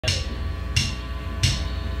You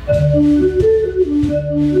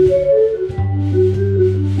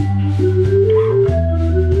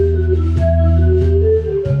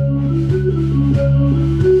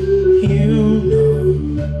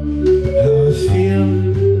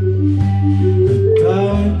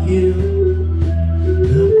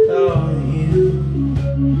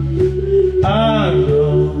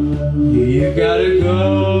gotta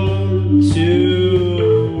go to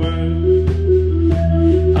work.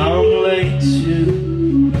 I'm late too.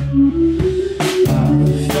 I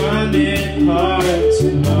find it hard to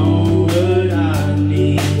know what I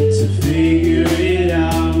need to figure it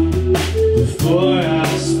out before I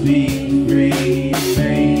speak free.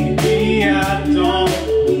 Maybe I don't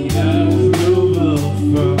need approval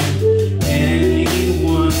from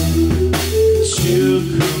anyone to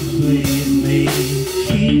completely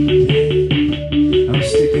keep it. I'm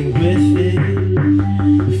sticking with it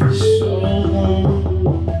for so long.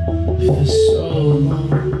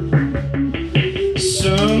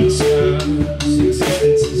 Sometimes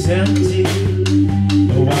existence is empty.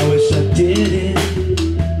 Oh, I wish I didn't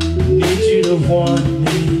need you to want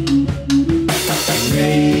me.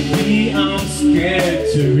 Maybe I'm scared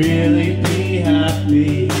to really be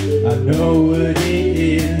happy. I know what it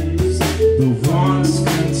is. The want's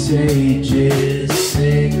contagious.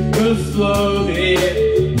 Sick of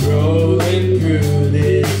floating, rolling through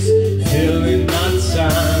this, filling my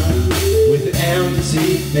time with empty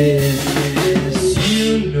business. You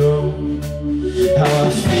know how I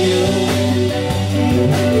feel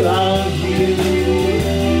without you,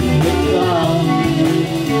 without you.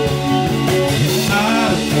 I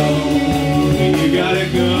know you gotta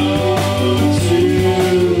go to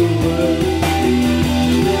work.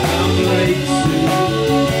 I'm late too.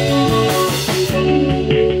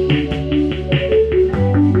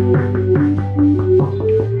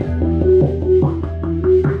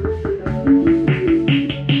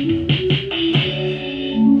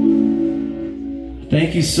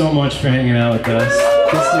 Thank you so much for hanging out with us.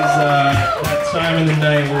 This is that time of the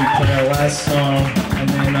night where we play our last song, and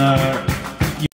then